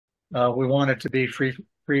We want it to be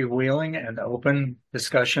freewheeling and open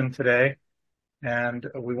discussion today. And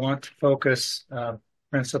we want to focus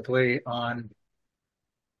principally on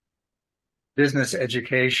business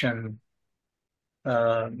education,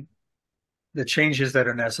 the changes that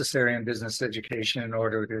are necessary in business education in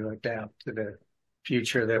order to adapt to the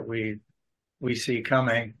future that we see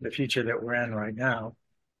coming, the future that we're in right now.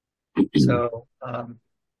 So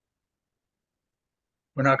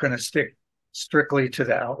we're not going to stick strictly to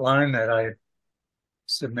the outline that I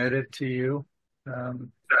submitted to you.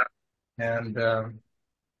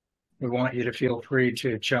 We want you to feel free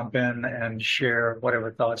to jump in and share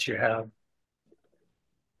whatever thoughts you have.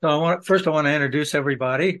 So first I want to introduce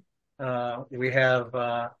everybody. We have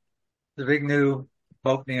Zbigniew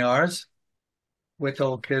BOCHNIARZ,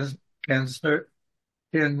 Witold KINSNER.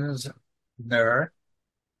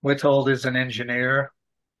 Witold is an engineer,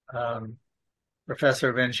 professor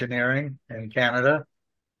of engineering in Canada.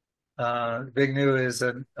 Zbigniew is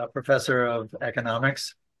a professor of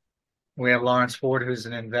economics. We have Lawrence Ford, who's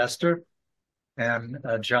an investor, and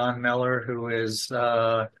John Miller, who is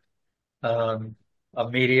a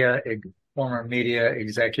former media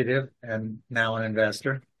executive and now an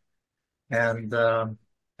investor. And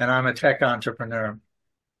I'm a tech entrepreneur.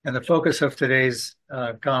 And the focus of today's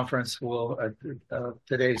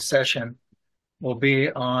today's session will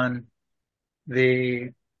be on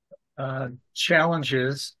the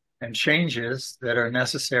challenges and changes that are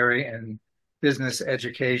necessary in business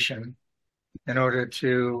education in order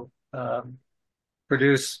to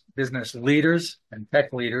produce business leaders and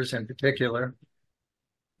tech leaders in particular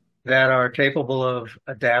that are capable of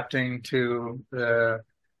adapting to the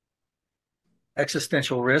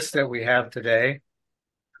existential risks that we have today,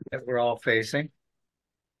 that we're all facing.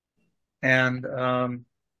 And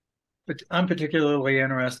but I'm particularly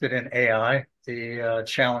interested in AI, the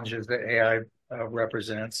challenges that AI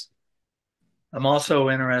represents. I'm also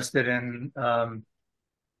interested in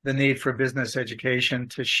the need for business education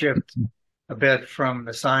to shift a bit from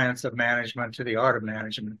the science of management to the art of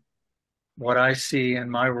management. What I see in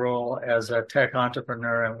my role as a tech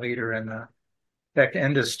entrepreneur and leader in the tech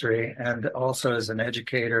industry, and also as an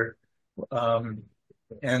educator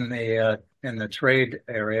in the trade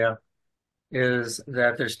area, is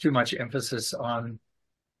that there's too much emphasis on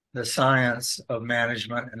the science of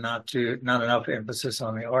management and not enough emphasis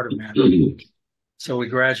on the art of management. So we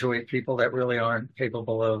graduate people that really aren't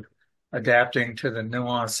capable of adapting to the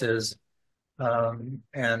nuances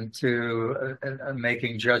and to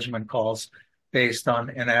making judgment calls based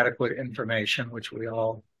on inadequate information, which we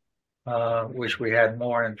all wish we had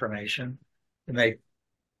more information to make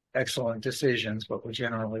excellent decisions, but we're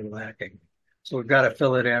generally lacking. So we've got to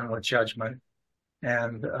fill it in with judgment,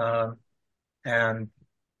 and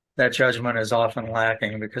that judgment is often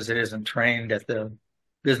lacking because it isn't trained at the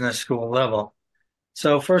business school level.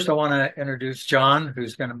 So first I want to introduce John,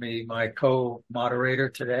 who's going to be my co-moderator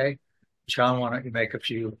today. John, why don't you make a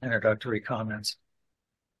few introductory comments?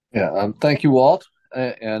 Yeah, thank you, Walt,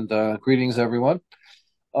 and greetings, everyone.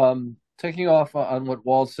 Taking off on what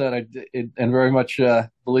Walt said, and very much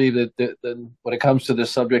believe that when it comes to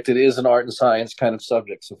this subject, it is an art and science kind of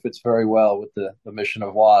subject, so it fits very well with the mission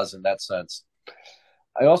of WAAS in that sense.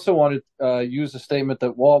 I also want to use a statement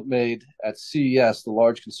that Walt made at CES, the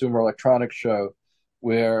large consumer electronics show,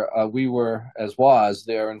 where we were, as WAAS,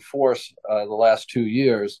 there in force the last 2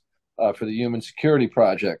 years for the Human Security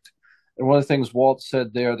Project. And one of the things Walt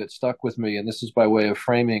said there that stuck with me, and this is by way of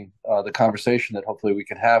framing the conversation that hopefully we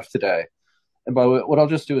can have today. And by what I'll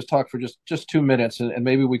just do is talk for just 2 minutes, and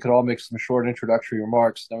maybe we could all make some short introductory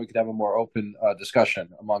remarks, then we could have a more open discussion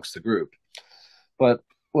amongst the group. But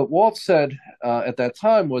what Walt said at that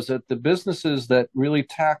time was that the businesses that really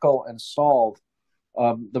tackle and solve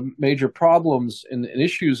the major problems and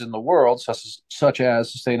issues in the world, such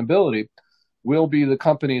as sustainability, will be the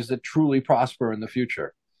companies that truly prosper in the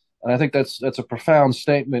future. And I think that's a profound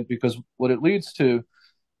statement, because what it leads to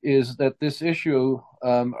is that this issue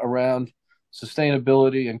around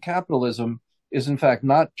sustainability and capitalism is in fact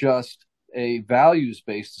not just a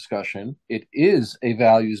values-based discussion. It is a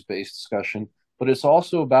values-based discussion, but it's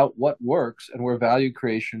also about what works and where value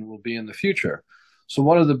creation will be in the future. So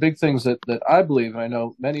one of the big things that I believe, and I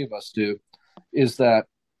know many of us do, is that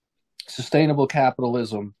sustainable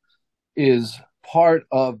capitalism is part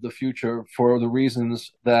of the future for the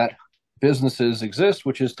reasons that businesses exist,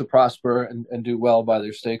 which is to prosper and do well by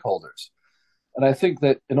their stakeholders. And I think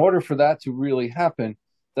that in order for that to really happen,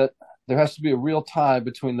 that there has to be a real tie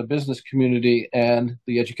between the business community and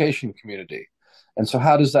the education community. And so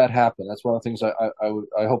how does that happen? That's one of the things I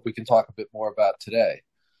hope we can talk a bit more about today.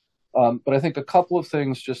 But I think a couple of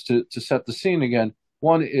things just to set the scene again.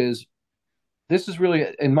 One is, this is really,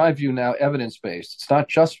 in my view now, evidence-based. It's not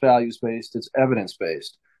just values-based, it's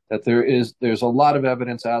evidence-based. That there's a lot of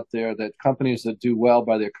evidence out there that companies that do well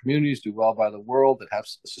by their communities, do well by the world, that have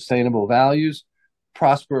sustainable values,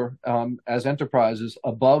 prosper as enterprises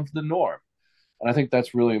above the norm. And I think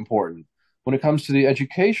that's really important. When it comes to the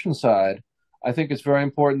education side, I think it's very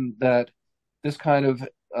important that this kind of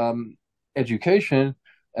education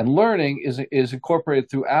and learning is incorporated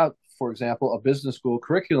throughout. For example, a business school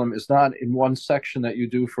curriculum is not in one section that you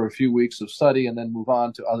do for a few weeks of study and then move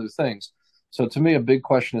on to other things. So to me, a big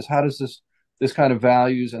question is, how does this kind of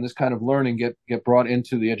values and this kind of learning get brought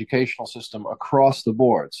into the educational system across the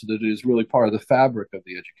board so that it is really part of the fabric of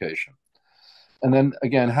the education? And then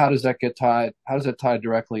again, how does that tie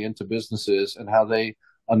directly into businesses and how they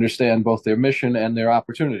understand both their mission and their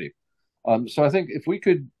opportunity? So I think if we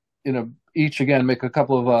could, each again make a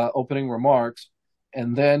couple of opening remarks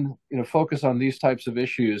and then focus on these types of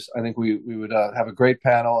issues, I think we would have a great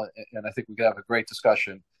panel, and I think we could have a great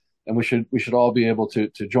discussion. And we should all be able to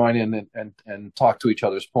join in and talk to each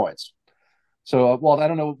other's points. So, Walt, I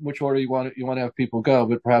don't know which order you want to have people go,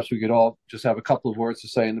 but perhaps we could all just have a couple of words to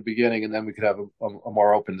say in the beginning, and then we could have a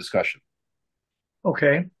more open discussion.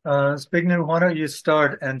 Okay. Zbigniew, why don't you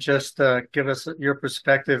start and just give us your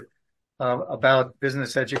perspective about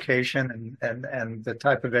business education and the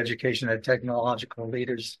type of education that technological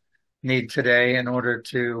leaders need today in order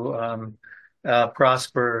to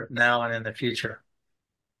prosper now and in the future.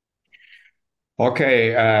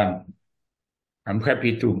 Okay, I'm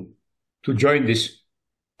happy to join this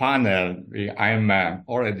panel. I'm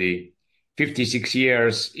already 56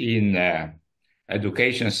 years in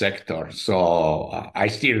education sector, so I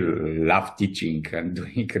still love teaching and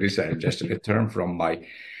doing research. Just returned from my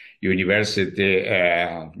university,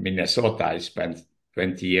 Minnesota. I spent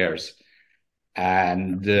 20 years,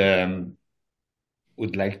 and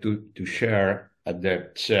would like to share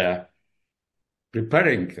that.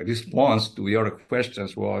 Preparing response to your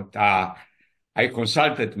questions, what I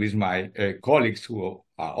consulted with my colleagues who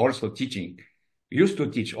are also teaching, used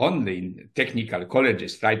to teach only in technical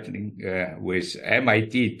colleges, starting with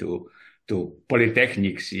MIT to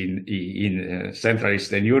polytechnics in Central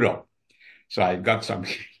Eastern Europe. So I got some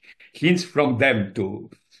hints from them to,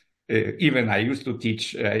 even I used to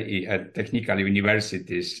teach at technical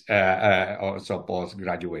universities, also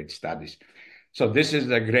postgraduate studies. So this is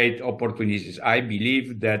a great opportunities. I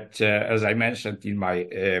believe that, as I mentioned in my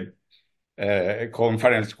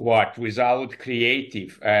conference quote, without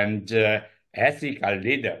creative and ethical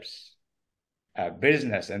leaders,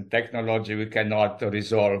 business and technology, we cannot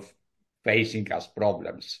resolve facing us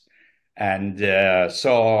problems. And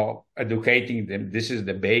so educating them, this is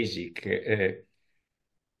the basic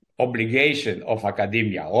obligation of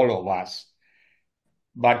academia, all of us.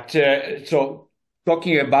 But so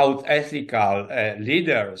talking about ethical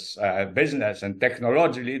leaders, business and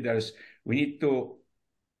technology leaders, we need to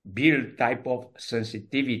build type of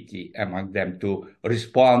sensitivity among them to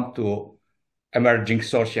respond to emerging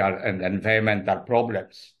social and environmental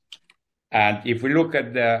problems. And if we look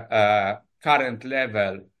at the current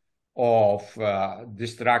level of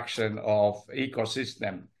destruction of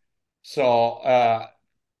ecosystem, so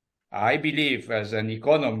I believe as an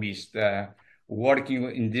economist, working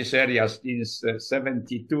in this area since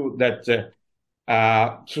 72, that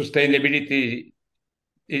sustainability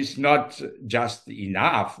is not just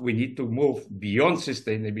enough. We need to move beyond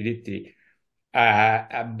sustainability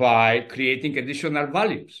by creating additional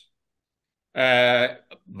values.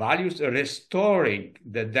 Values restoring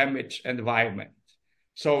the damaged environment.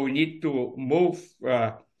 So we need to move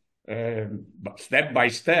step by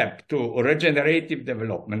step to regenerative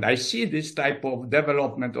development. I see this type of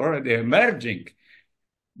development already emerging,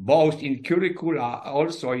 both in curricula,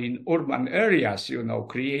 also in urban areas,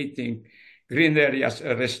 creating green areas,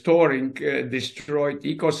 restoring destroyed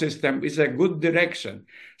ecosystem is a good direction.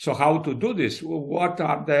 So how to do this? What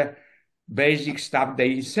are the basic stuff, the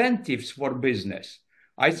incentives for business?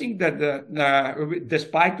 I think that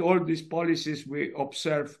despite all these policies we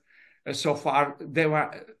observe so far, they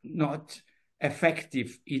were not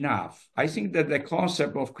effective enough. I think that the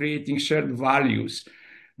concept of creating shared values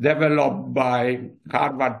developed by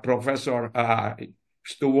Harvard professor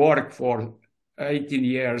to work for 18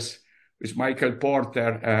 years with Michael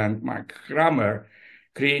Porter and Mark Kramer,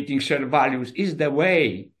 creating shared values is the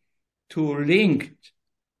way to link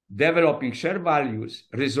developing shared values,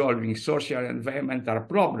 resolving social and environmental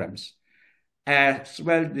problems, as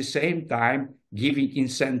well at the same time giving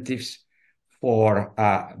incentives for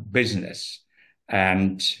business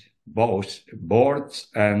and both boards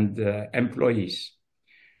and employees.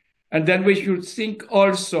 And then we should think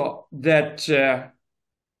also that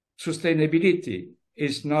sustainability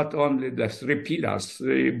is not only the three pillars,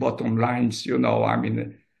 the bottom lines,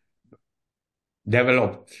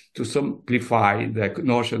 developed to simplify the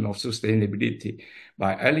notion of sustainability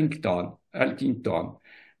by Elkington.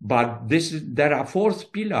 But there are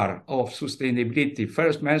fourth pillar of sustainability,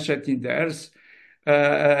 first mentioned in the Earth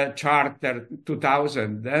Charter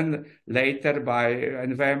 2000, then later by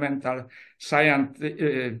Environmental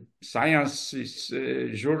Sciences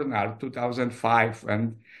Journal 2005,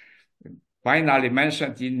 and finally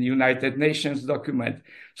mentioned in United Nations document.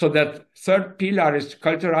 So that third pillar is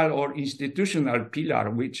cultural or institutional pillar,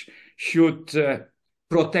 which should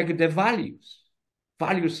protect the values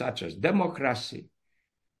such as democracy,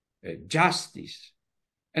 justice,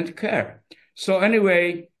 and care. So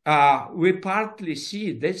anyway, we partly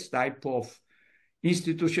see this type of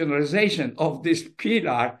institutionalization of this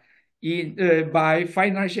pillar by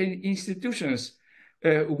financial institutions,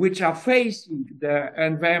 which are facing the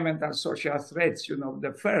environmental social threats,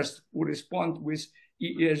 the first who respond with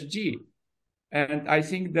ESG. And I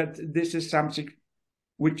think that this is something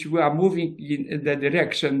which we are moving in the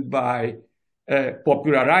direction by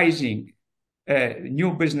popularizing a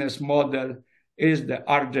new business model is the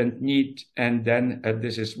urgent need. And then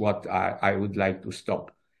this is what I would like to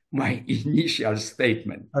stop my initial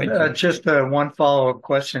statement. Just one follow-up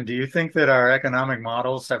question. Do you think that our economic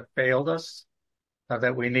models have failed us?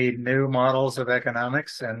 That we need new models of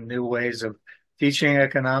economics and new ways of teaching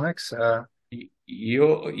economics?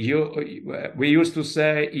 We used to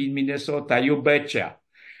say in Minnesota, you betcha.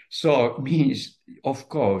 So it means, of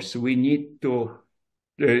course, we need to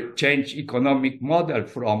change economic model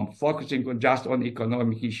from focusing on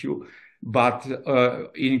economic issue, but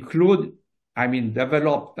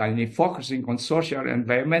develop, focusing on social and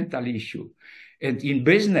environmental issue. And in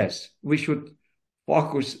business, we should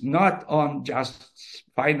focus not on just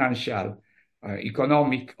financial,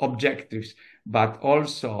 economic objectives, but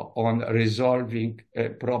also on resolving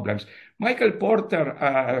problems. Michael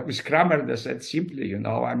Porter with Kramer said simply,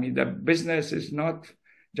 the business is not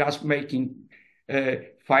just making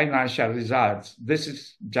financial results. This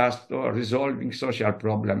is just resolving social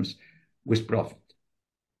problems with profit.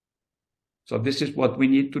 So this is what we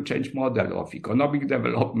need to change model of economic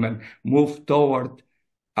development, move toward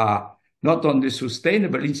not only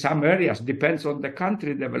sustainable in some areas, depends on the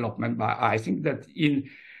country development, but I think that in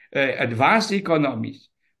advanced economies,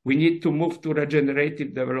 we need to move to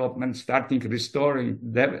regenerative development, starting restoring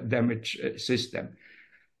the damaged system.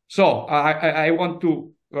 So I want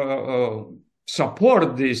to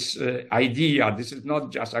support this idea. This is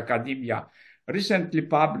not just academia. Recently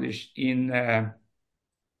published in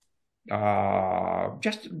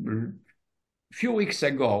just a few weeks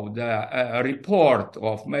ago, the report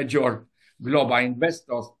of major global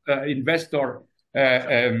investor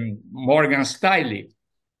Morgan Stanley,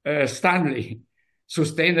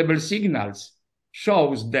 Sustainable Signals,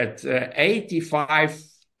 shows that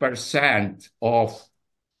 85% of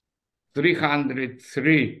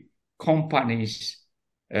 303 companies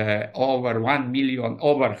over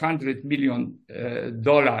 $100 million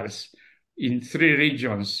in 3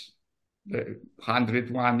 regions,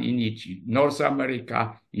 101 in each, North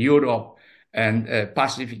America, Europe, and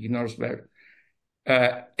Pacific Northwest.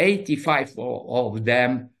 85 of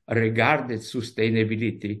them regarded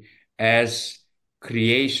sustainability as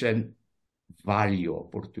creation value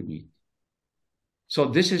opportunity. So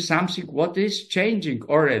this is something what is changing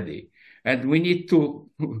already. And we need to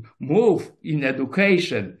move in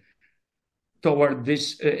education toward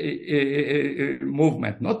this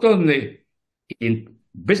movement, not only in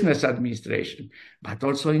business administration, but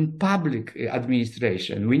also in public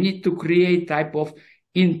administration. We need to create type of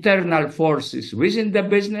internal forces within the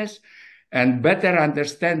business and better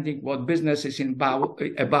understanding what business is about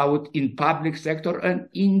in public sector and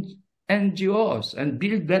in NGOs, and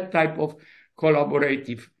build that type of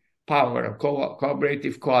collaborative power,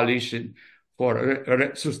 collaborative coalition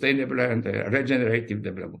for sustainable and regenerative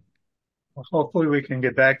development. Well, hopefully we can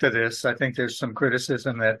get back to this. I think there's some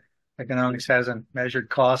criticism that economics hasn't measured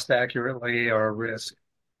cost accurately or risk,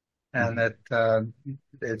 and that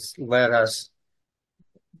it's led us,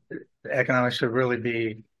 economics should really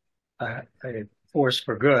be a force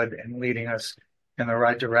for good and leading us in the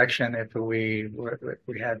right direction if we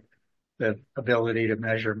had the ability to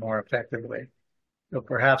measure more effectively. So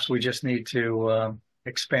perhaps we just need to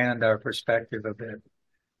expand our perspective a bit.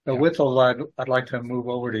 So Witold, I'd like to move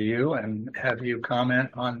over to you and have you comment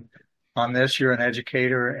on this. You're an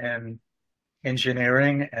educator in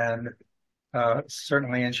engineering, and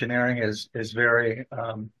certainly engineering is very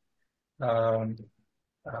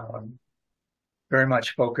very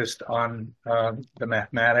much focused on the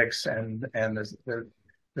mathematics and the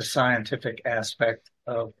the scientific aspect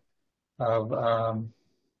of the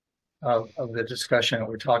discussion that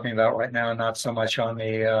we're talking about right now, not so much on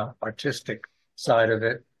the artistic side of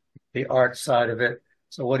it, the art side of it.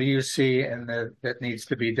 So what do you see that needs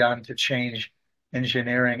to be done to change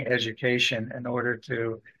engineering education in order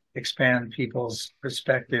to expand people's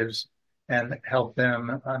perspectives and help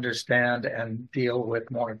them understand and deal with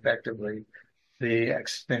more effectively the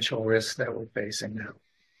existential risks that we're facing now?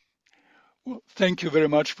 Well, thank you very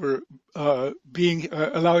much for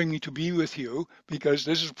allowing me to be with you, because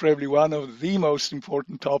this is probably one of the most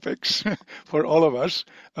important topics for all of us,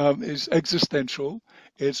 is existential.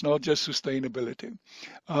 It's not just sustainability.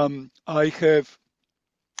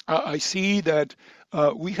 I see that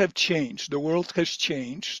we have changed. The world has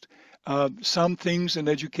changed. Some things in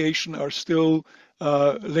education are still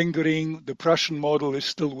lingering. The Prussian model is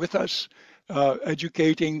still with us,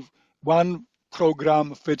 educating one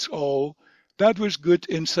program fits all. That was good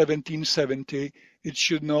in 1770. It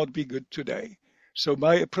should not be good today. So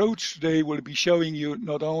my approach today will be showing you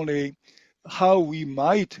not only how we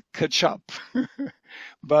might catch up,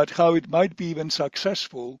 but how it might be even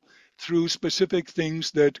successful through specific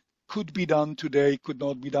things that could be done today, could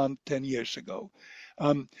not be done 10 years ago.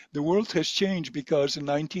 The world has changed because in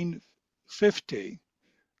 1950,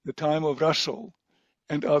 the time of Russell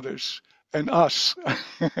and others, and us,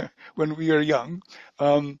 when we were young,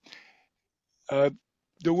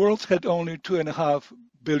 the world had only 2.5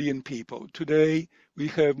 billion people. Today, we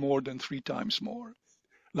have more than 3 times more.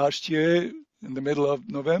 Last year, in the middle of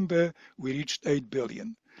November, we reached 8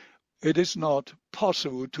 billion. It is not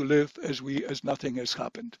possible to live as nothing has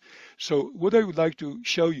happened. So what I would like to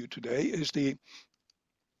show you today is the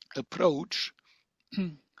approach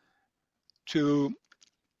to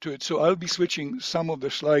it. So I'll be switching some of the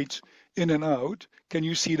slides in and out. Can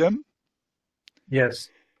you see them? Yes.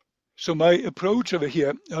 So my approach over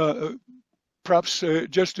here, perhaps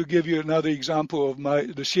just to give you another example of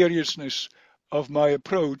the seriousness of my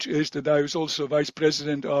approach, is that I was also vice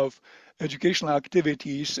president of educational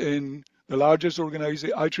activities in the largest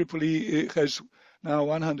organization. IEEE has now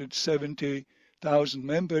 170,000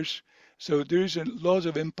 members. So there is a lot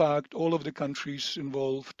of impact, all of the countries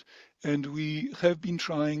involved. And we have been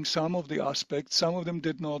trying some of the aspects. Some of them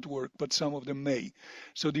did not work, but some of them may.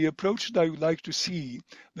 So the approach that I would like to see,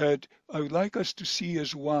 that I would like us to see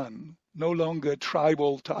as one, no longer a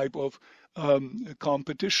tribal type of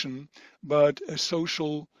competition, but a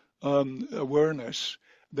social awareness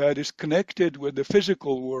that is connected with the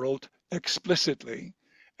physical world explicitly.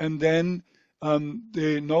 And then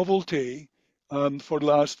the novelty for the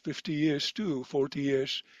last 50 years too, 40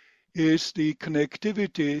 years, is the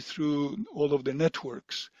connectivity through all of the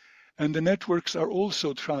networks. And the networks are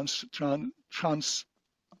also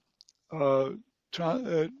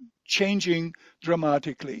changing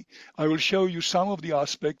dramatically. I will show you some of the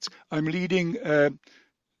aspects. I'm leading an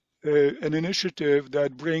initiative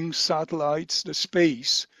that brings satellites, the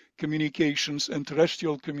space communications and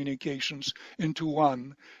terrestrial communications into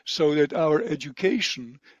one, so that our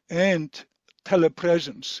education and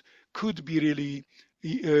telepresence could be really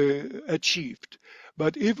achieved.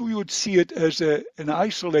 But if we would see it as an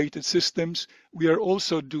isolated systems, we are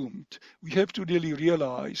also doomed. We have to really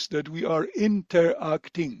realize that we are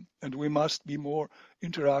interacting, and we must be more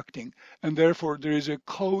interacting. And therefore, there is a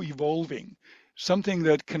co-evolving, something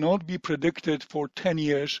that cannot be predicted for 10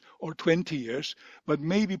 years or 20 years, but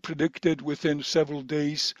may be predicted within several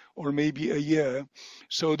days or maybe a year.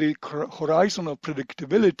 So the horizon of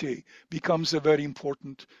predictability becomes a very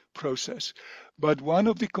important process. But one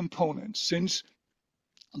of the components, since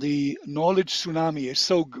the knowledge tsunami is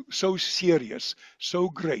so serious, so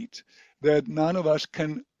great, that none of us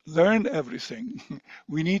can learn everything,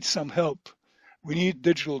 we need some help. We need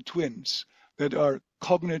digital twins that are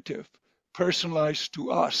cognitive, personalized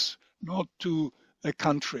to us, not to a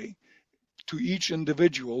country, to each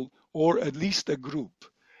individual, or at least a group,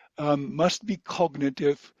 must be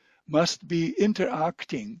cognitive, must be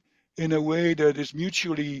interacting in a way that is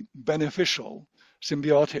mutually beneficial,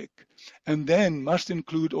 symbiotic, and then must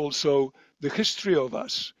include also the history of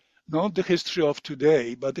us, not the history of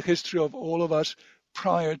today, but the history of all of us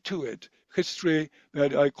prior to it, history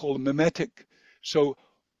that I call mimetic. So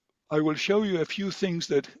I will show you a few things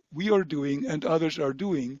that we are doing and others are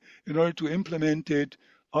doing in order to implement it.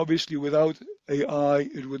 Obviously, without AI,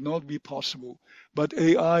 it would not be possible. But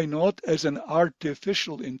AI not as an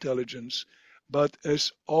artificial intelligence, but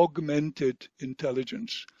as augmented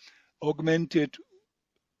intelligence, augmented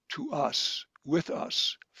to us, with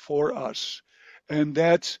us, for us. And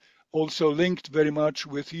that's also linked very much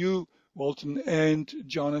with you, Walton and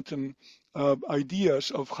Jonathan,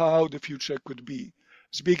 ideas of how the future could be.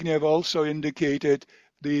 Zbigniew also indicated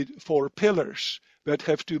the 4 pillars that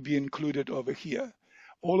have to be included over here.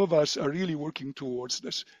 All of us are really working towards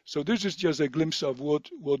this. So this is just a glimpse of what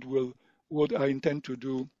I intend to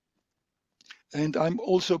do. And I'm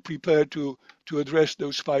also prepared to address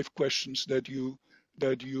those 5 questions that you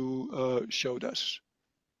showed us.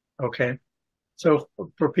 Okay. So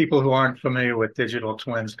for people who aren't familiar with digital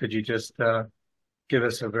twins, could you just give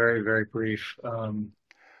us a very, very brief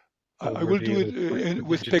I will do it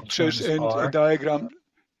with pictures and a diagram.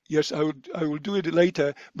 Yes, I will do it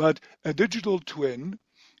later. But a digital twin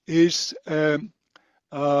is a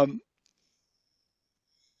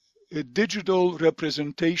digital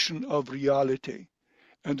representation of reality.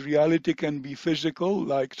 And reality can be physical,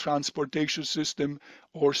 like transportation system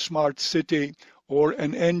or smart city or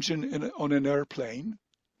an engine on an airplane.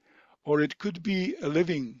 Or it could be a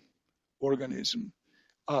living organism,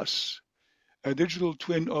 us, a digital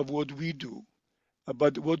twin of what we do.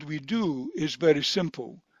 But what we do is very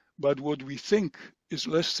simple, but what we think is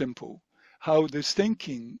less simple. How this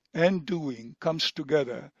thinking and doing comes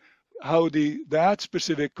together, how that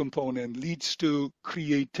specific component leads to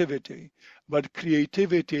creativity. But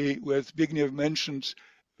creativity, with Zbigniew mentions,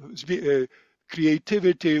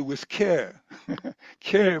 creativity with care,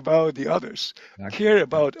 care about the others, care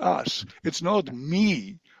about us. It's not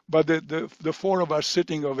me, but the 4 of us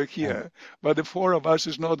sitting over here, but the 4 of us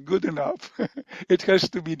is not good enough. It has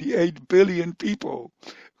to be the 8 billion people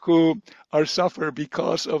who are suffer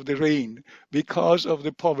because of the rain, because of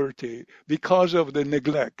the poverty, because of the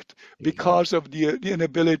neglect, because of the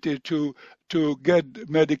inability to get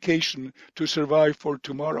medication to survive for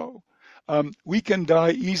tomorrow. We can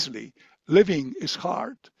die easily. Living is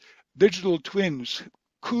hard. Digital twins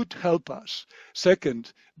could help us.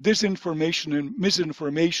 Second, disinformation and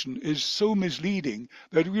misinformation is so misleading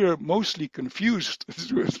that we are mostly confused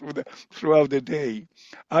throughout the day.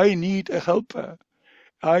 I need a helper.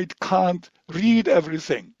 I can't read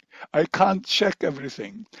everything. I can't check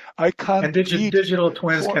everything. I can't. And digital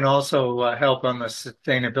twins can also help on the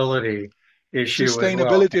sustainability issue.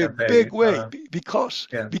 Sustainability, as well, big way,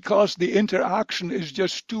 because the interaction is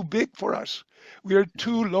just too big for us. We are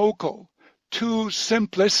too local, too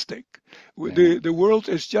simplistic. The world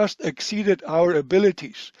has just exceeded our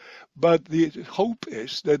abilities. But the hope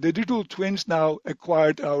is that the digital twins now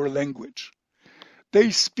acquired our language. They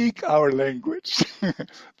speak our language.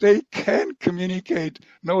 They can communicate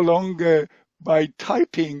no longer by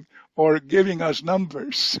typing or giving us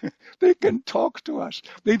numbers. They can talk to us.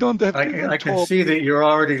 They don't have to I can see that you're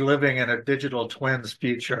already living in a digital twins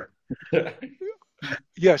future.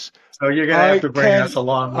 Yes. So you're going to have to bring us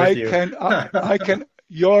along with you. I can.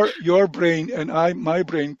 Your brain and my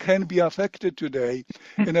brain can be affected today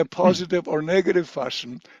in a positive or negative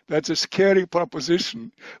fashion. That's a scary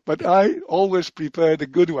proposition, but I always prepare the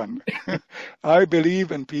good one. I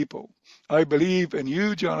believe in people. I believe in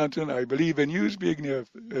you, Jonathan. I believe in you,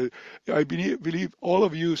 Zbigniew. I believe all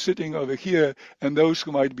of you sitting over here and those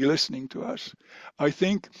who might be listening to us. I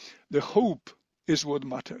think the hope is what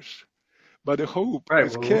matters. But the hope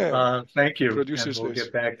with care thank you. Produces and we'll this.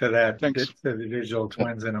 get back to that, Thanks. to the digital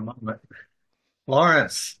twins in a moment.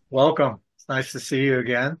 Lawrence, welcome. It's nice to see you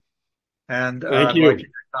again. And I'd like you to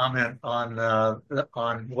comment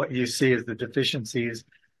on what you see as the deficiencies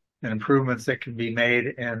and improvements that can be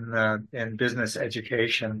made in business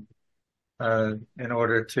education in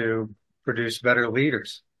order to produce better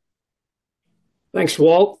leaders. Thanks,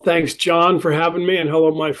 Walt. Thanks, John, for having me. And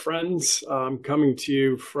hello, my friends. I'm coming to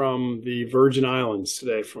you from the Virgin Islands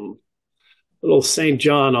today, from little St.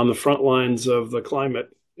 John on the front lines of the climate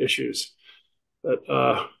issues that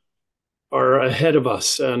are ahead of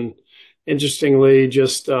us. And interestingly,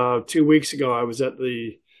 just 2 weeks ago, I was at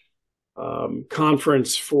the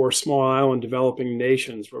conference for Small Island Developing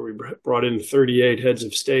Nations, where we brought in 38 heads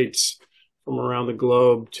of states from around the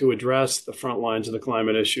globe to address the front lines of the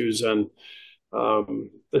climate issues and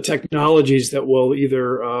the technologies that will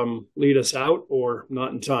either lead us out or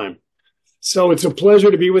not in time. So it's a pleasure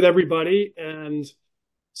to be with everybody. And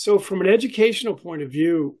so from an educational point of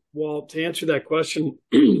view, Walt, to answer that question,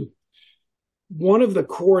 one of the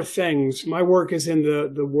core things, my work is in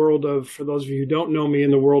the world of, for those of you who don't know me,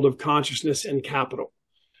 in the world of consciousness and capital.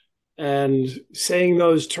 And saying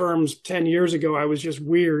those terms 10 years ago, I was just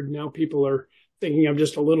weird. Now people are thinking I'm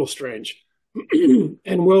just a little strange.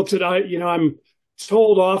 And wilted, I'm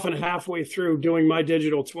told often halfway through doing my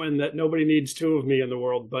digital twin that nobody needs 2 of me in the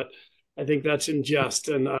world, but I think that's in jest,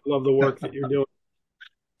 and I love the work that you're doing.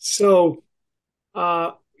 So,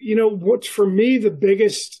 what's for me the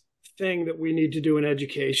biggest thing that we need to do in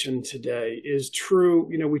education today is true.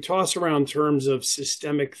 We toss around terms of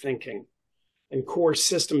systemic thinking, and core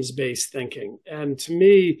systems-based thinking. And to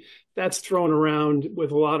me, that's thrown around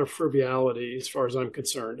with a lot of frivolity as far as I'm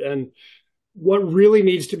concerned. And what really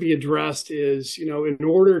needs to be addressed is, in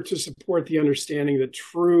order to support the understanding that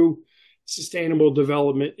true sustainable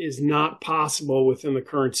development is not possible within the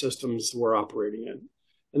current systems we're operating in.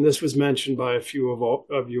 And this was mentioned by a few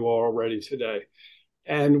of you already today.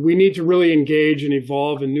 And we need to really engage and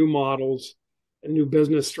evolve in new models and new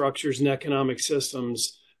business structures and economic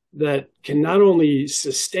systems that can not only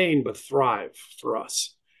sustain but thrive for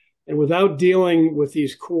us. And without dealing with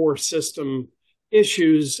these core system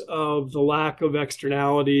issues of the lack of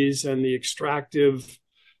externalities and the extractive,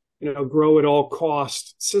 grow at all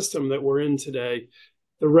cost system that we're in today,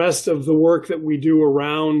 the rest of the work that we do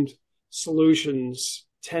around solutions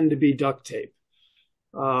tend to be duct tape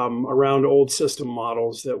around old system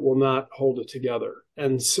models that will not hold it together.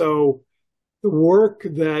 And so the work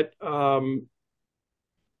that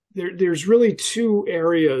there's really two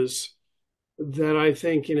areas that I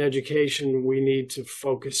think in education we need to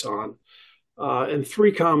focus on. And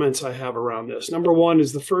three comments I have around this. Number one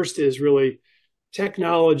is the first is really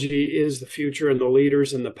technology is the future and the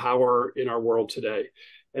leaders and the power in our world today.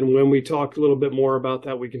 And when we talk a little bit more about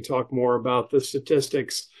that, we can talk more about the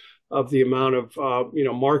statistics of the amount of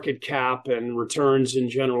market cap and returns in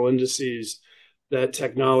general indices that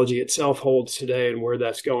technology itself holds today and where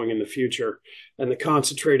that's going in the future, and the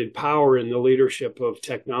concentrated power in the leadership of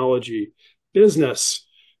technology business,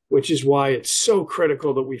 which is why it's so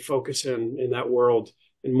critical that we focus in that world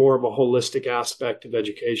in more of a holistic aspect of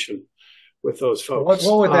education with those folks.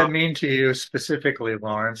 What would that mean to you specifically,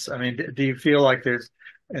 Lawrence? I mean, do you feel like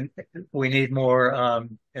we need more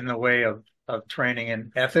in the way of training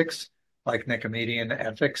in ethics, like Nicomedean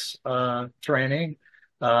ethics training?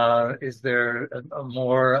 Is there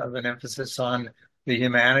more of an emphasis on the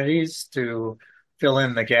humanities to fill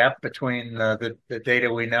in the gap between the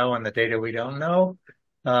data we know and the data we don't know?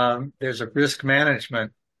 There's a risk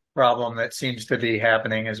management problem that seems to be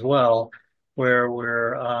happening as well, where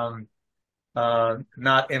we're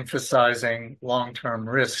not emphasizing long-term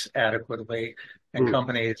risks adequately. And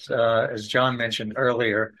companies, as John mentioned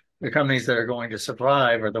earlier, the companies that are going to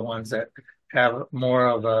survive are the ones that have more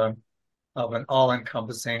of an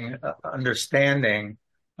all-encompassing understanding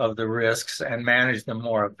of the risks and manage them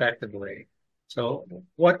more effectively. So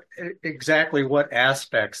what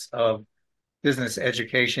aspects of business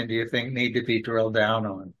education do you think need to be drilled down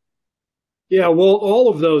on? Yeah, well, all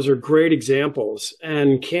of those are great examples.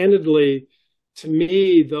 And candidly, to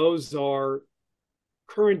me, those are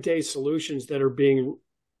current day solutions that are being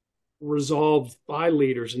resolved by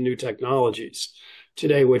leaders in new technologies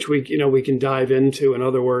today, which we can dive into. In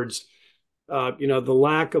other words, the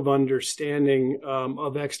lack of understanding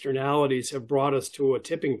of externalities have brought us to a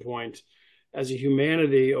tipping point as a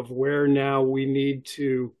humanity of where now we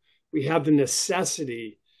have the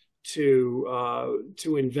necessity to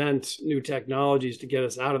invent new technologies to get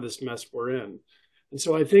us out of this mess we're in. And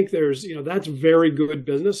so I think that's very good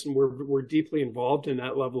business, and we're deeply involved in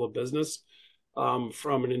that level of business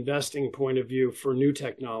from an investing point of view for new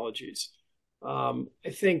technologies. I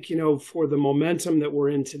think, for the momentum that we're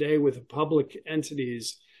in today with the public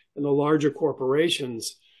entities and the larger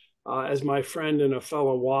corporations, as my friend and a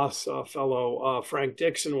fellow WAAS fellow, Frank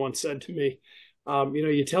Dixon, once said to me,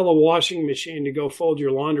 you tell a washing machine to go fold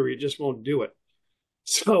your laundry, it just won't do it.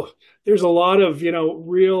 So there's a lot of,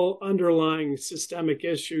 real underlying systemic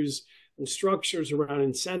issues and structures around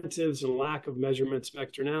incentives and lack of measurements of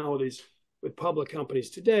externalities with public companies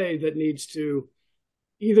today that needs to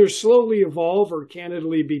either slowly evolve or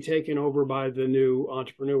candidly be taken over by the new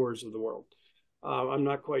entrepreneurs of the world. I'm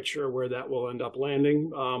not quite sure where that will end up landing.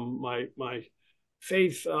 My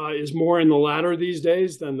faith is more in the latter these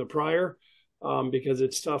days than the prior. Because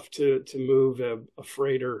it's tough to move a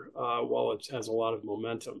freighter while it has a lot of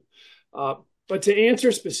momentum. But to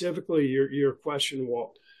answer specifically your question,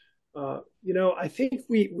 Walt, I think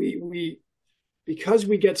we because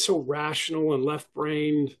we get so rational and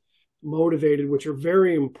left-brained motivated, which are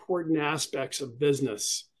very important aspects of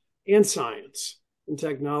business and science and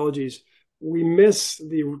technologies, we miss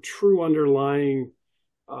the true underlying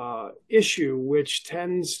issue, which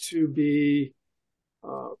tends to be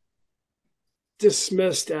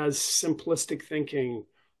dismissed as simplistic thinking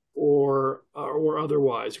or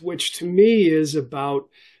otherwise, which to me is about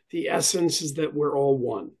the essence is that we're all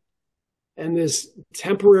one. And this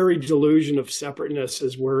temporary delusion of separateness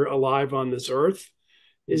as we're alive on this earth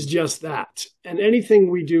is just that. And anything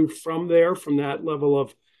we do from that level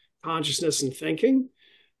of consciousness and thinking,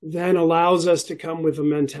 then allows us to come with a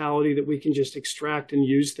mentality that we can just extract and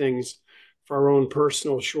use things for our own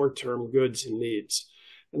personal short-term goods and needs.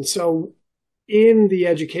 And so in the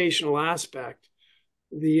educational aspect,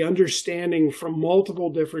 the understanding from multiple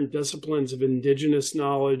different disciplines of indigenous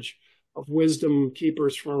knowledge, of wisdom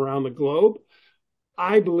keepers from around the globe,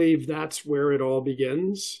 I believe that's where it all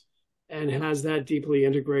begins and has that deeply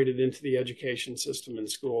integrated into the education system in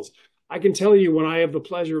schools. I can tell you, when I have the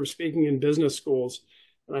pleasure of speaking in business schools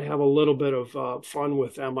and I have a little bit of fun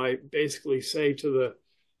with them, I basically say to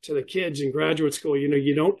the kids in graduate school,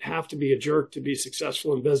 you don't have to be a jerk to be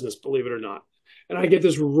successful in business, believe it or not. And I get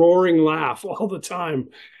this roaring laugh all the time.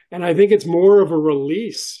 And I think it's more of a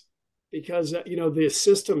release because, the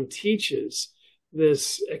system teaches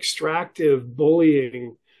this extractive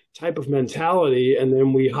bullying type of mentality. And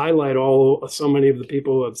then we highlight so many of the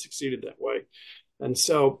people who have succeeded that way. And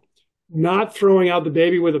so not throwing out the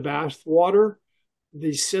baby with the bathwater,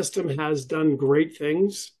 the system has done great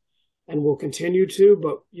things and will continue to,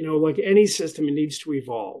 but, like any system, it needs to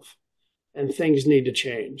evolve and things need to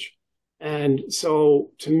change. And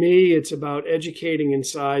so to me, it's about educating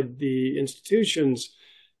inside the institutions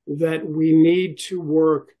that we need to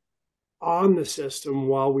work on the system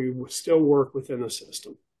while we still work within the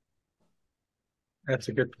system. That's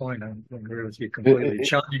a good point. I agree with you completely.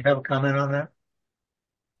 Sean, do you have a comment on that?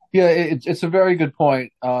 Yeah, it's a very good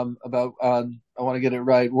point about, I want to get it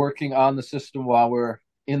right, working on the system while we're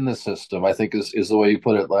in the system, I think is the way you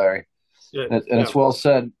put it, Larry. Yeah, and it's well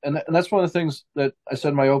said. And that's one of the things that I said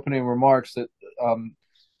in my opening remarks, that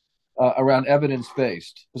around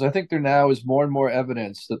evidence-based, because I think there now is more and more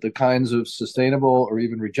evidence that the kinds of sustainable or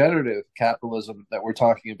even regenerative capitalism that we're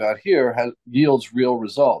talking about here yields real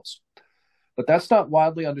results. But that's not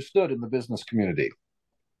widely understood in the business community.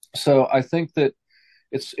 So I think that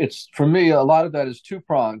it's for me, a lot of that is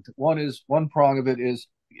two-pronged. One prong of it is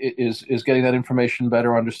getting that information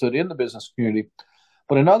better understood in the business community.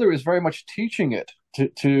 But another is very much teaching it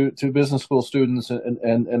to business school students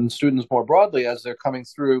and students more broadly as they're coming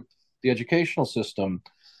through the educational system,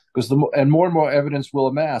 because more and more evidence will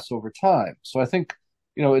amass over time. So I think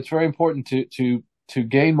it's very important to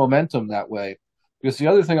gain momentum that way. Because the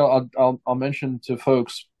other thing I'll mention to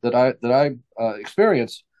folks that I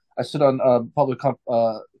experience, I sit on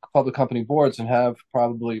public company boards and have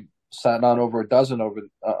probably sat on over a dozen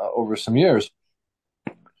over some years.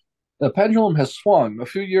 The pendulum has swung. A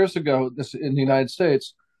few years ago, in the United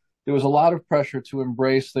States, there was a lot of pressure to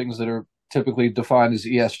embrace things that are typically defined as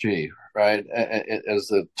ESG, right, as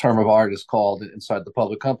the term of art is called inside the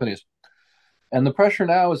public companies. And the pressure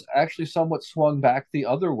now is actually somewhat swung back the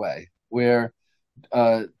other way, where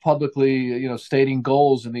publicly, stating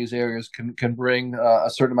goals in these areas can bring a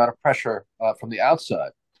certain amount of pressure from the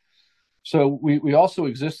outside. So we also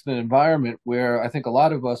exist in an environment where I think a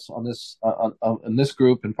lot of us on this in this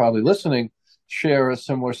group and probably listening share a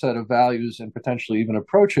similar set of values and potentially even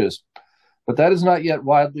approaches, but that is not yet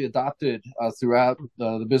widely adopted throughout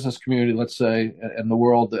the business community, let's say, and the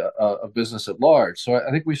world of business at large. So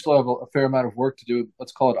I think we still have a fair amount of work to do.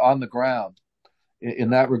 Let's call it on the ground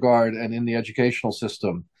in that regard, and in the educational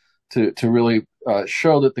system to really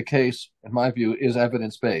show that the case, in my view, is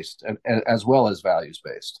evidence-based and as well as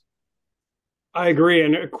values-based. I agree.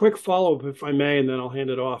 And a quick follow-up, if I may, and then I'll hand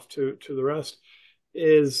it off to the rest,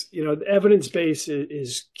 is, the evidence base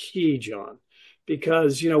is key, John,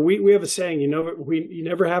 because, we have a saying, you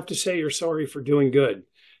never have to say you're sorry for doing good.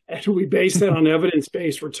 And we base that on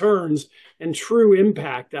evidence-based returns and true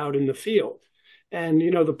impact out in the field. And,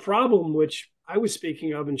 the problem, which I was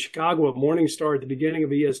speaking of in Chicago at Morningstar at the beginning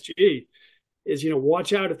of ESG, is,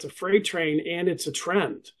 watch out, it's a freight train and it's a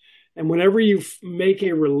trend. And whenever you make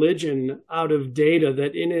a religion out of data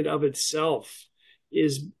that in and of itself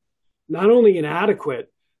is not only inadequate,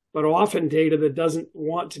 but often data that doesn't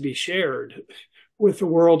want to be shared with the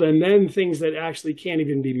world, and then things that actually can't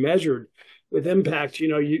even be measured with impact,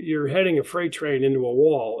 you're heading a freight train into a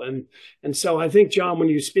wall. And so I think, John, when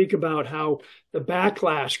you speak about how the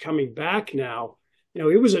backlash coming back now,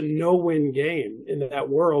 it was a no-win game in that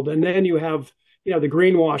world. And then you have the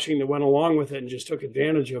greenwashing that went along with it and just took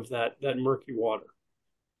advantage of that murky water.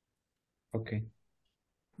 Okay.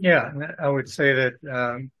 Yeah, I would say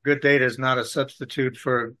that good data is not a substitute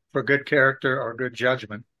for good character or good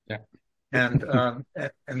judgment. Yeah.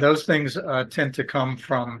 And those things tend to come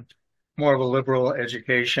from more of a liberal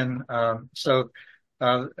education. So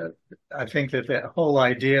I think that the whole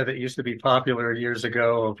idea that used to be popular years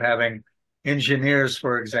ago of having engineers,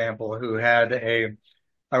 for example, who had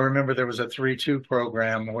I remember there was a 3-2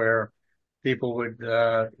 program where people would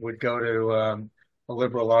go to a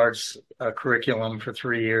liberal arts curriculum for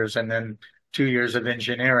 3 years and then 2 years of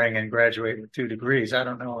engineering and graduate with 2 degrees. I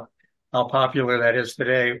don't know how popular that is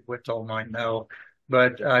today. Witold might know,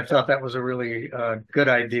 but I thought that was a really good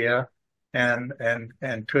idea. and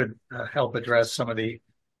could help address some of the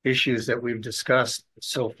issues that we've discussed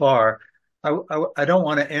so far. I don't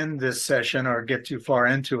want to end this session or get too far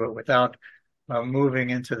into it without moving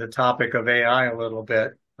into the topic of AI a little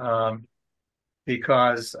bit,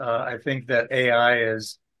 because I think that AI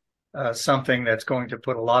is something that's going to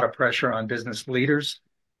put a lot of pressure on business leaders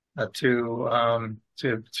to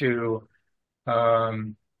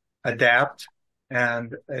adapt,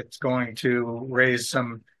 and it's going to raise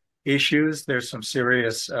some issues. There's some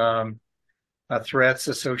serious threats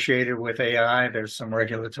associated with AI. There's some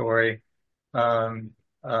regulatory there's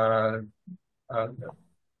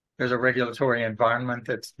a regulatory environment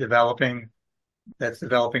that's developing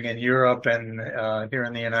in Europe and here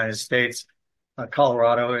in the United States.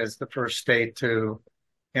 Colorado is the first state to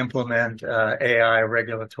implement AI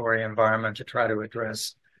regulatory environment to try to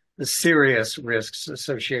address the serious risks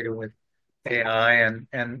associated with AI,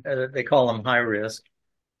 and they call them high risk.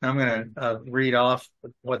 I'm going to read off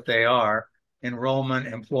what they are: enrollment,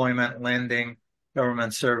 employment, lending,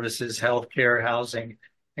 government services, healthcare, housing,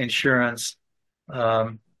 insurance,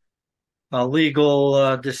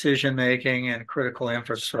 legal decision-making, and critical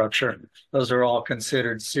infrastructure. Those are all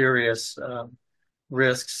considered serious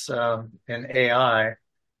risks in AI.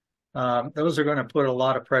 Those are going to put a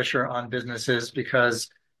lot of pressure on businesses, because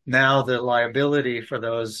now the liability for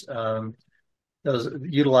those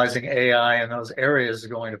utilizing AI in those areas is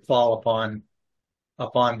going to fall upon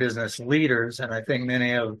business leaders. And I think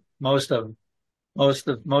most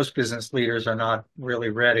business leaders are not really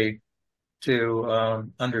ready to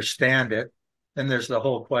understand it. Then there's the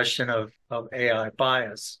whole question of AI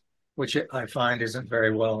bias, which I find isn't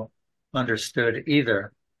very well understood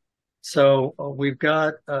either. So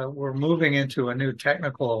we're moving into a new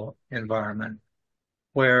technical environment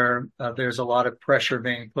where there's a lot of pressure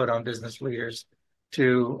being put on business leaders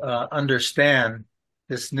to understand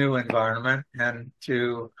this new environment and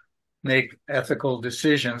to make ethical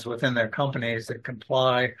decisions within their companies that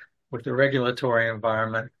comply with the regulatory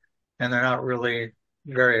environment. And they're not really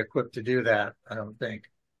very equipped to do that, I don't think.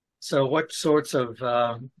 So what sorts of,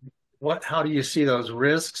 how do you see those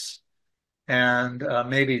risks? And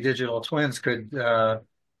maybe digital twins could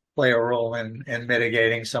play a role in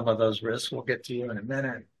mitigating some of those risks. We'll get to you in a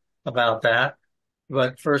minute about that.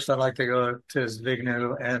 But first, I'd like to go to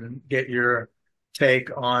Zbigniew and get your take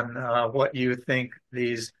on what you think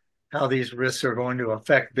how these risks are going to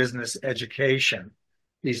affect business education,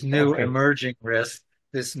 these new emerging risks,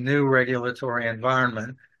 this new regulatory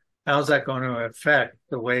environment. How's that going to affect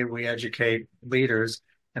the way we educate leaders,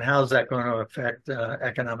 and how's that going to affect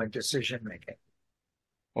economic decision making?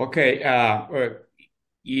 Okay,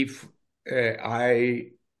 if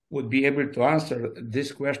I would be able to answer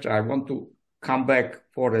this question, I want to come back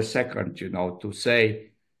for a second, to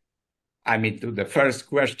say, to the first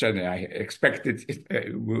question I expected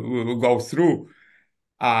we will go through.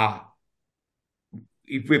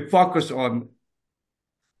 If we focus on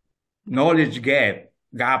knowledge gap,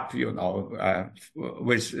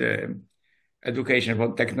 with education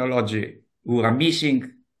for technology, we are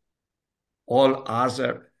missing all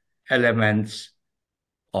other elements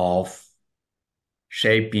of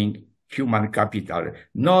shaping human capital.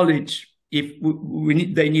 Knowledge,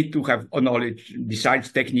 they need to have knowledge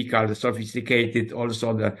besides technical, sophisticated,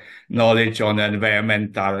 also the knowledge on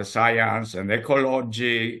environmental science and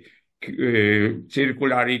ecology,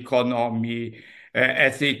 circular economy,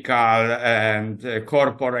 ethical and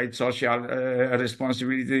corporate social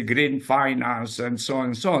responsibility, green finance, and so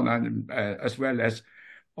on, and as well as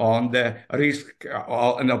on the risk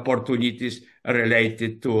and opportunities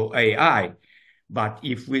related to AI. But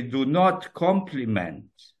if we do not complement,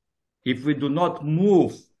 if we do not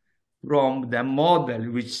move from the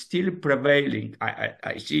model which is still prevailing,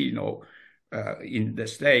 I see, in the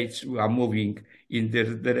States, we are moving in the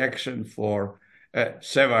direction for a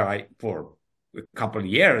couple of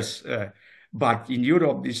years, but in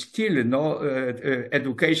Europe, there's still no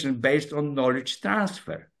education based on knowledge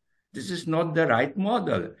transfer. This is not the right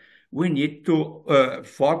model. We need to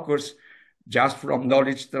focus just from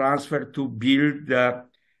knowledge transfer to build the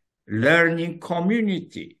learning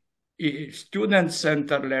community,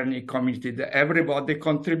 student-centered learning community that everybody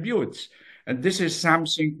contributes. And this is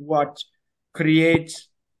something what creates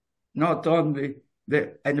not only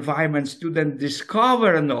the environment students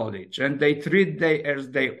discover knowledge and they treat they as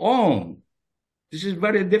their own. This is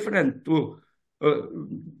very different to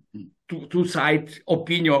cite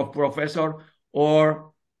opinion of professor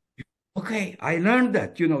or, okay, I learned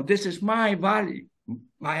that, this is my value,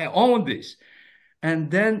 I own this.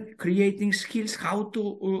 And then creating skills how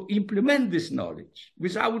to implement this knowledge.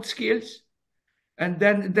 Without skills, And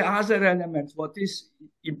then the other elements, what is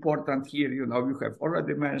important here, you have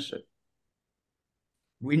already mentioned,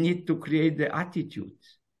 we need to create the attitude,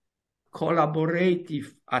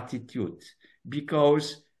 collaborative attitude,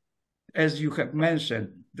 because as you have mentioned,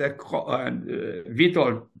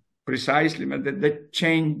 Witold precisely the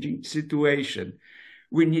changing situation.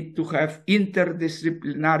 We need to have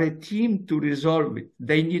interdisciplinary team to resolve it.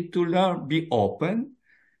 They need to learn, be open,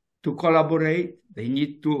 to collaborate. They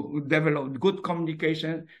need to develop good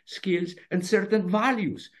communication skills and certain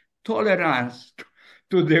values, tolerance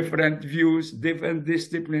to different views, different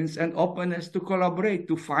disciplines, and openness to collaborate,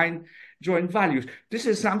 to find joint values. This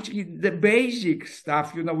is something, the basic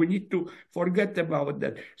stuff, we need to forget about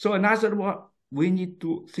that. So another one, we need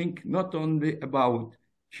to think not only about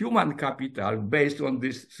human capital based on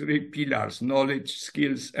these three pillars, knowledge,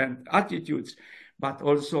 skills, and attitudes, but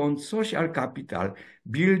also on social capital,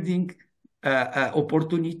 building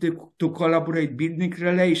opportunity to collaborate, building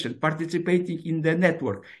relations, participating in the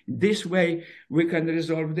network. This way, we can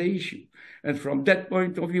resolve the issue. And from that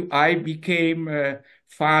point of view, I became a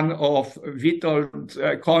fan of Witold's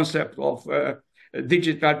concept of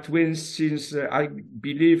digital twins since, I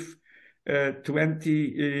believe,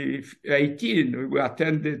 2018. We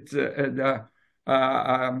attended the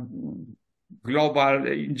Global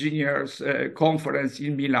Engineers Conference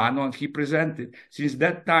in Milano, and he presented. Since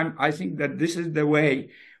that time, I think that this is the way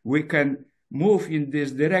we can move in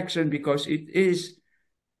this direction, because it is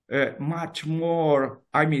much more,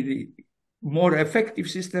 more effective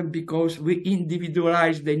system, because we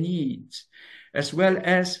individualize the needs, as well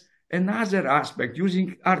as another aspect,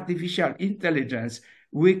 using artificial intelligence,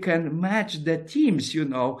 we can match the teams,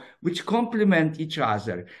 which complement each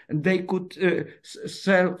other. And they could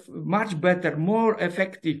serve much better, more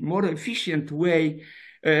effective, more efficient way,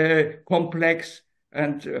 complex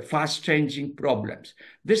and fast-changing problems.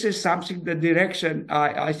 This is something, the direction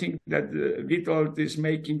I think that Witold is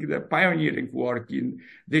making the pioneering work in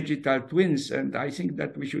digital twins, and I think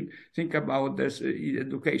that we should think about this in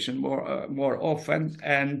education more often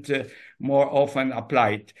and more often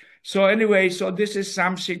applied. So anyway, so this is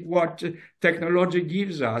something what technology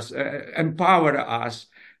gives us, empower us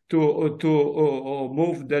to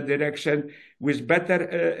move the direction with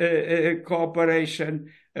better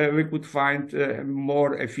cooperation. We could find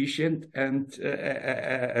more efficient and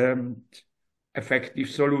effective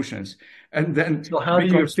solutions. And then, so how do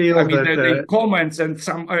you feel that the comments and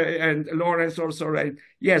and Lawrence also, right?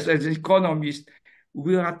 Yes, as economists,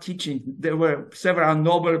 we are teaching. There were several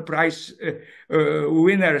Nobel Prize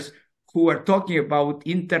winners who were talking about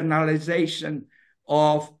internalization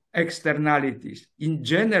of externalities. In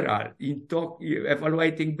general, in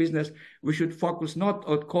evaluating business, we should focus not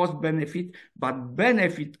on cost benefit, but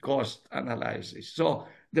benefit cost analysis. So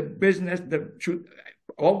the business should,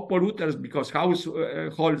 all polluters, because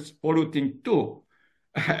households polluting too,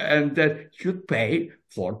 and that should pay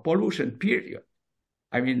for pollution, period.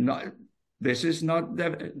 This is not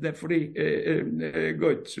the free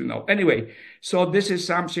goods, Anyway, so this is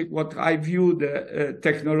something what I view the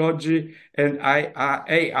technology and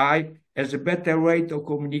AI as a better way to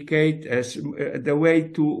communicate, as the way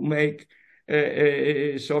to make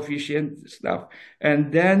sufficient stuff.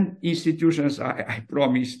 And then institutions, I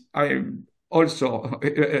promise, I am also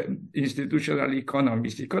institutional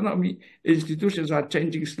economist. Institutions are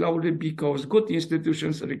changing slowly because good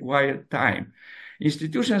institutions require time.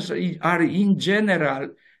 Institutions are in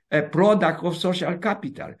general a product of social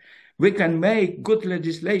capital. We can make good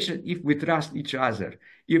legislation if we trust each other.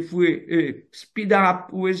 If we speed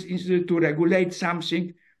up with to regulate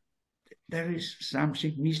something, there is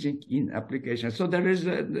something missing in application. So there is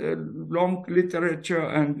a long literature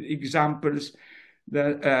and examples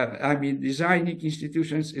that, designing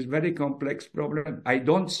institutions is a very complex problem. I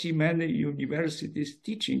don't see many universities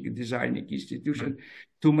teaching designing institutions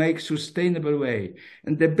to make sustainable way.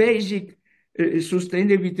 And the basic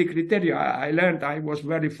sustainability criteria, I learned, I was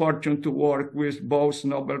very fortunate to work with both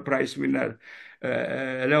Nobel Prize winner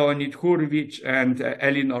Leonid Hurwicz and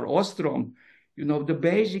Elinor Ostrom. The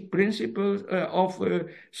basic principles of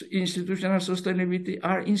institutional sustainability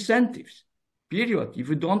are incentives. Period. If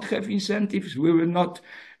we don't have incentives, we will not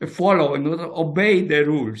follow and not obey the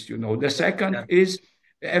rules. The second is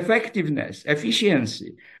effectiveness,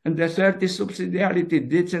 efficiency, and the third is subsidiarity,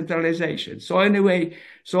 decentralization. So anyway,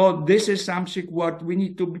 so this is something what we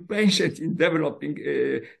need to be patient in developing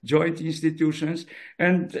joint institutions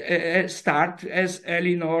and start, as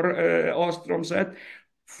Elinor Ostrom said,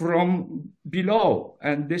 from below.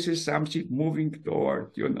 And this is something moving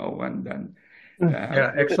toward, and then.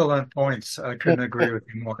 Excellent points. I couldn't agree with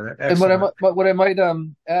you more. And what I might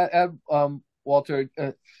add, Walter,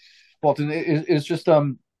 Walton, it's just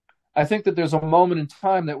I think that there's a moment in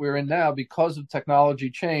time that we're in now because of technology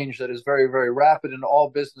change that is very, very rapid, and all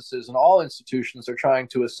businesses and all institutions are trying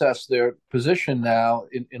to assess their position now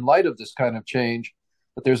in light of this kind of change,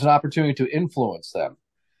 that there's an opportunity to influence them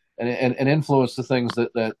and influence the things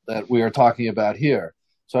that we are talking about here.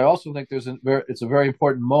 So I also think it's a very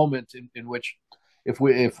important moment in which if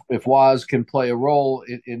WAAS can play a role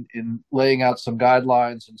in laying out some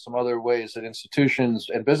guidelines and some other ways that institutions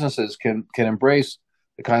and businesses can embrace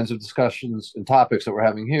the kinds of discussions and topics that we're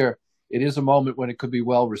having here, it is a moment when it could be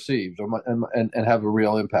well received and have a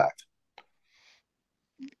real impact.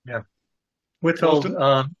 Yeah. Witold,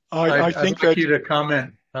 I think I'd like you to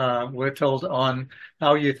comment, Witold, on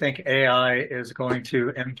how you think AI is going to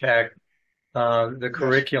impact the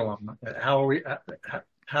curriculum.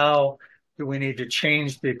 How do we need to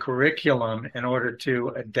change the curriculum in order to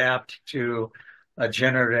adapt to a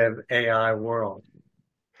generative AI world?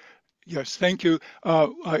 Yes, thank you.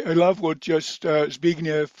 I love what just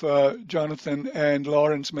Zbigniew, Jonathan, and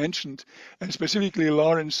Lawrence mentioned, and specifically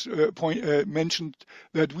Lawrence mentioned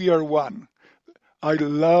that we are one. I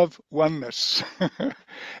love oneness.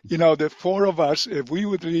 The four of us, if we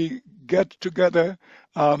would really get together,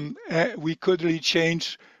 we could really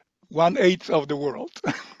change 1/8 of the world.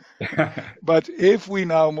 But if we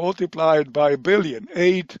now multiply it by a billion,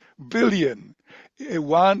 8 billion,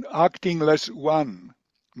 one acting less one,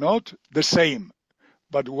 not the same,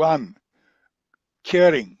 but one,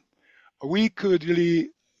 caring, we could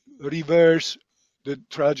really reverse the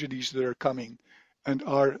tragedies that are coming and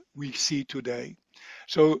we see today.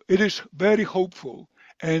 So it is very hopeful.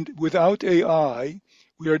 And without AI,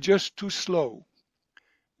 we are just too slow.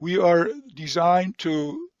 We are designed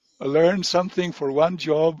to learn something for one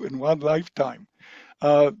job in one lifetime.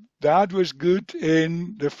 That was good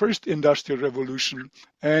in the first industrial revolution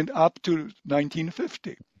and up to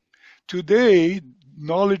 1950. Today,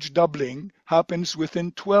 knowledge doubling happens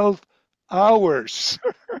within 12 hours.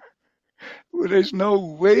 There's no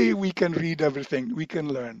way we can read everything, we can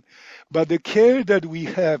learn. But the care that we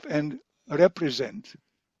have and represent,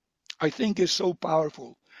 I think, is so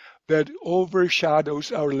powerful that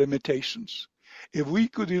overshadows our limitations. If we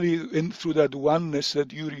could really, through that oneness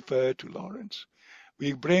that you refer to, Lawrence,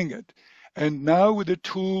 we bring it. And now with a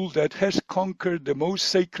tool that has conquered the most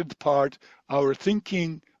sacred part, our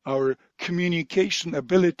thinking, our communication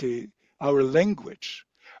ability, our language,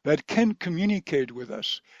 that can communicate with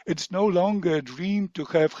us. It's no longer a dream to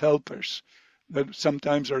have helpers that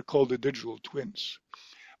sometimes are called the digital twins,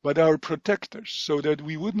 but our protectors, so that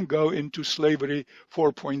we wouldn't go into slavery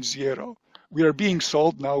 4.0. We are being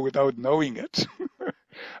sold now without knowing it.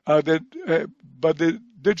 But the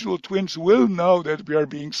digital twins will know that we are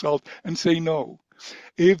being sold and say no.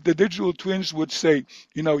 If the digital twins would say,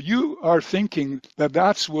 you are thinking that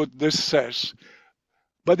that's what this says,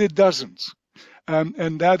 but it doesn't.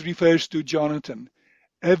 And that refers to Jonathan,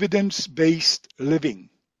 evidence-based living,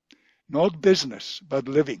 not business, but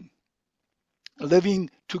living. Living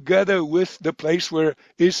together with the place where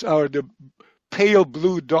the pale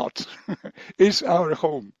blue dot is our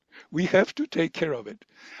home. We have to take care of it.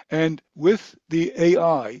 And with the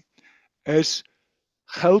AI as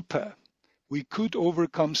helper, we could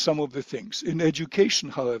overcome some of the things. In education,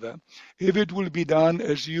 however, if it will be done,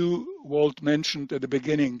 as you, Walt, mentioned at the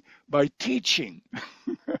beginning, by teaching,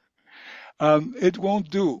 it won't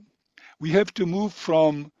do. We have to move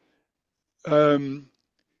from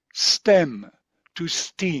STEM to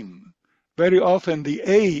STEAM. Very often the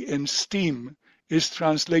A in STEAM is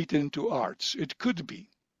translated into arts. It could be.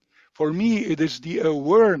 For me, it is the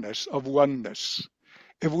awareness of oneness.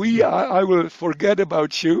 If I will forget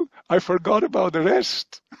about you, I forgot about the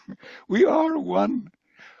rest. We are one.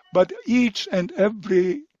 But each and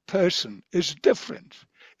every person is different.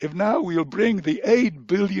 If now we'll bring the 8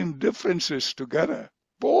 billion differences together,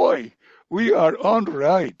 boy, we are on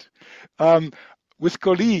right. With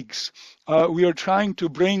colleagues, we are trying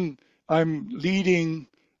to I'm leading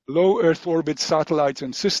low Earth orbit satellites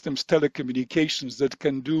and systems telecommunications that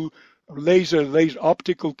can do laser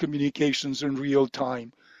optical communications in real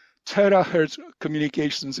time, terahertz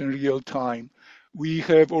communications in real time. We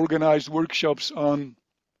have organized workshops on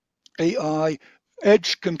AI,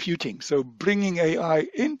 edge computing, so bringing AI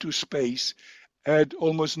into space at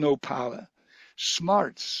almost no power,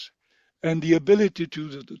 smarts, and the ability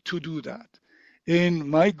to do that. In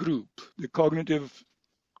my group, the Cognitive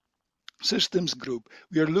Systems Group,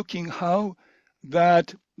 we are looking how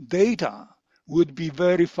that data would be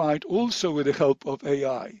verified also with the help of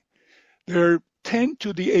AI. There are 10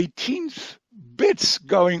 to the 18th bits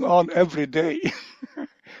going on every day.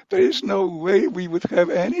 There is no way we would have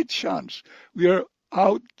any chance. We are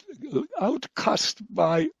out outcast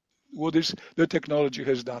by what is the technology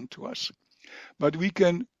has done to us. But we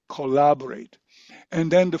can collaborate.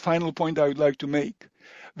 And then the final point I would like to make,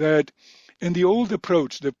 that in the old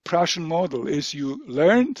approach, the Prussian model is you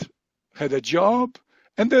learned, had a job,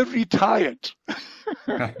 and then retired.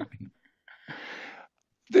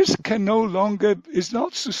 This can no longer, is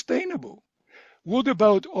not sustainable. What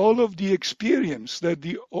about all of the experience that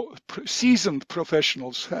the seasoned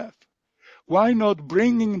professionals have? Why not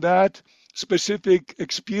bringing that specific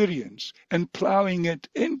experience and plowing it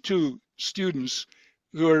into students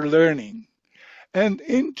who are learning and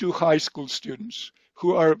into high school students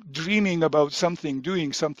who are dreaming about something,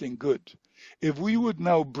 doing something good? If we would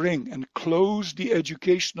now bring and close the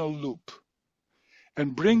educational loop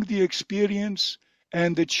and bring the experience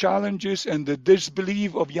and the challenges and the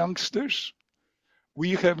disbelief of youngsters,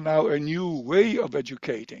 we have now a new way of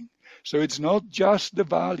educating. So it's not just the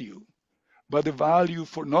value, but the value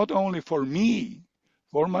for not only for me,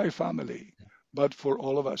 for my family, but for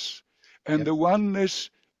all of us. And the oneness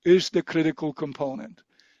is the critical component.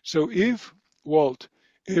 So if, Walt,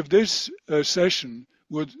 if this session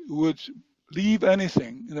would leave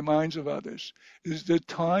anything in the minds of others, is the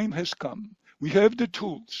time has come. We have the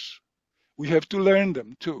tools. We have to learn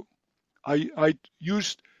them too. I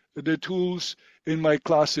used the tools in my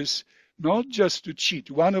classes not just to cheat.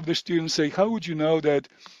 One of the students say, how would you know that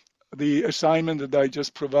the assignment that I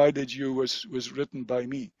just provided you was written by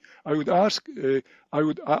me? I would ask,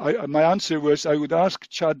 my answer was, I would ask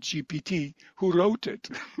ChatGPT who wrote it.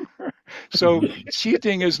 So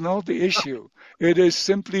cheating is not the issue. It is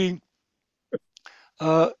simply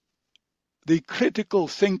the critical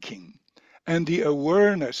thinking and the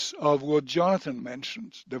awareness of what Jonathan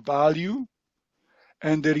mentioned, the value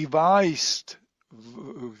and the revised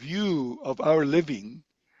view of our living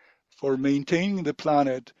for maintaining the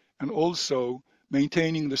planet and also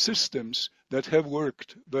maintaining the systems that have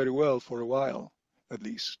worked very well for a while, at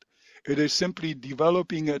least. It is simply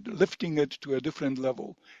developing it, lifting it to a different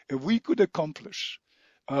level. If we could accomplish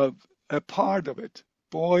a part of it,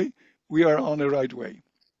 boy, we are on the right way.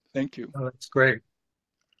 Thank you. Oh, that's great.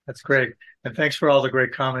 That's great. And thanks for all the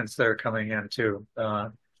great comments that are coming in too.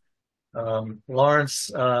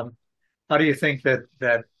 Lawrence, how do you think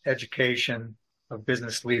that education of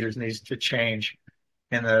business leaders needs to change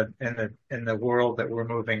in the world that we're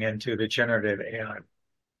moving into, the generative AI?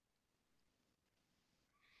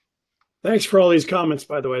 Thanks for all these comments,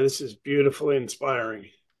 by the way. This is beautifully inspiring,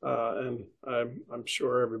 and I'm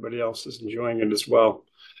sure everybody else is enjoying it as well.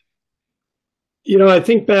 You know, I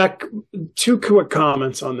think back, two quick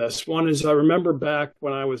comments on this. One is I remember back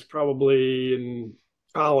when I was probably in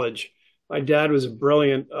college, my dad was a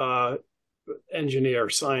brilliant engineer,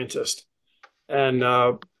 scientist. And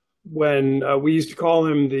when we used to call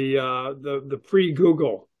him the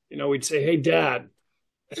pre-Google, you know, we'd say, hey, Dad.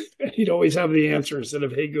 And he'd always have the answer instead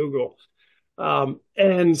of, hey, Google.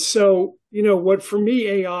 And so, you know, what for me,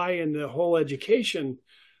 AI and the whole education,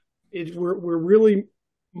 we're really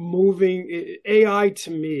moving AI to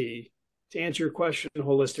me, to answer your question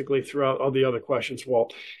holistically throughout all the other questions,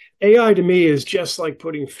 Walt. AI to me is just like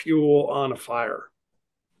putting fuel on a fire.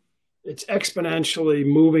 It's exponentially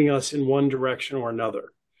moving us in one direction or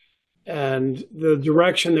another. And the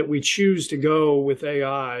direction that we choose to go with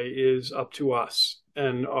AI is up to us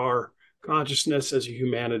and our consciousness as a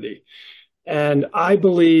humanity. And I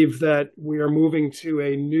believe that we are moving to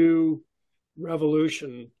a new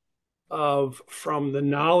revolution from the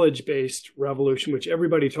knowledge-based revolution, which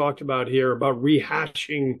everybody talked about here, about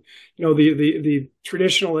rehashing, you know, the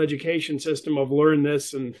traditional education system of learn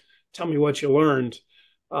this and tell me what you learned,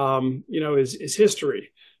 you know, is history.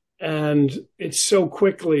 And it's so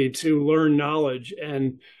quickly to learn knowledge.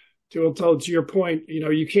 And to your point, you know,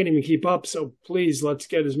 you can't even keep up. So please, let's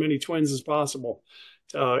get as many twins as possible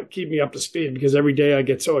to keep me up to speed, because every day I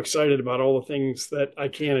get so excited about all the things that I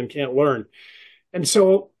can and can't learn. And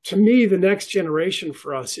so to me, the next generation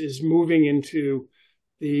for us is moving into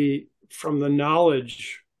from the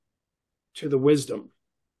knowledge to the wisdom.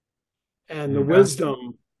 And the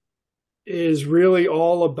wisdom is really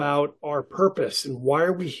all about our purpose and why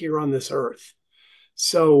are we here on this earth.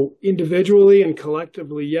 So individually and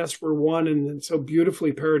collectively, yes, we're one. And so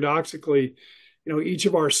beautifully, paradoxically, you know, each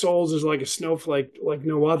of our souls is like a snowflake, like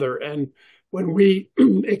no other. And when we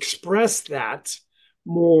express that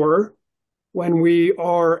more, when we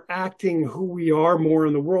are acting who we are more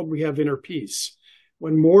in the world, we have inner peace.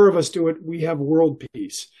 When more of us do it, we have world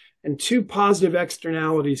peace. And two positive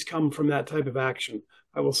externalities come from that type of action,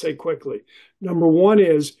 I will say quickly. Number one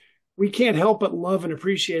is we can't help but love and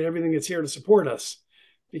appreciate everything that's here to support us,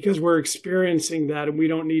 because we're experiencing that and we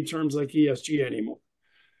don't need terms like ESG anymore.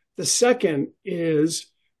 The second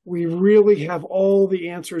is we really have all the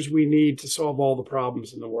answers we need to solve all the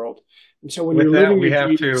problems in the world. And so when With you're that, living we your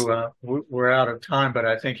have dreams, to, we're out of time, but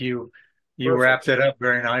I think you perfect. wrapped it up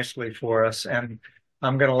very nicely for us. And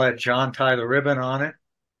I'm going to let John tie the ribbon on it.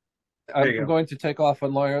 I'm going to take off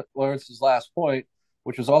on Lawrence's last point,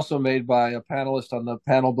 which was also made by a panelist on the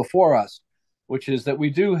panel before us, which is that we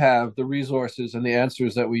do have the resources and the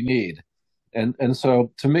answers that we need. And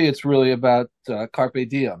so to me, it's really about carpe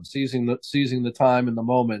diem, seizing the time and the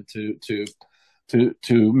moment to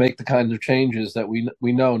make the kinds of changes that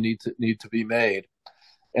we know need to be made,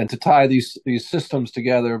 and to tie these systems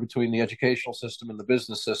together between the educational system and the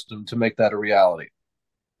business system to make that a reality.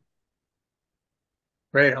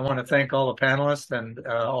 Great. I want to thank all the panelists and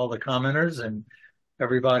all the commenters and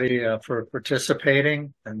everybody for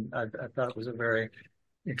participating. And I thought it was a very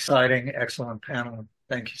exciting, excellent panel.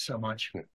 Thank you so much.